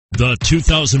The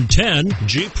 2010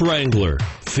 Jeep Wrangler.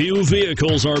 Few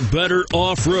vehicles are better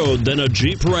off-road than a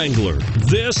Jeep Wrangler.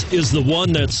 This is the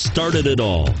one that started it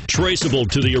all. Traceable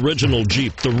to the original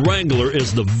Jeep, the Wrangler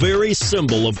is the very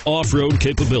symbol of off-road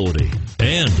capability.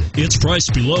 And it's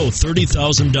priced below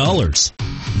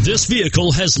 $30,000. This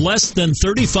vehicle has less than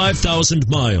 35,000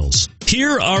 miles.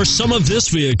 Here are some of this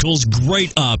vehicle's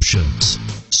great options: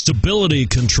 stability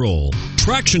control,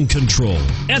 traction control,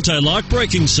 anti-lock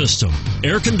braking system,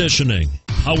 air conditioning,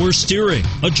 power steering,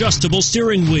 adjustable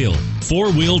steering wheel,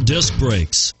 four-wheel disc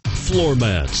brakes, floor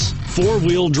mats,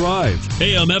 four-wheel drive,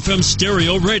 AM/FM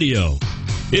stereo radio.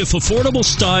 If affordable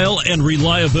style and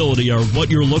reliability are what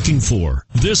you're looking for,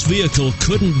 this vehicle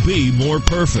couldn't be more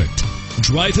perfect.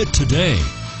 Drive it today.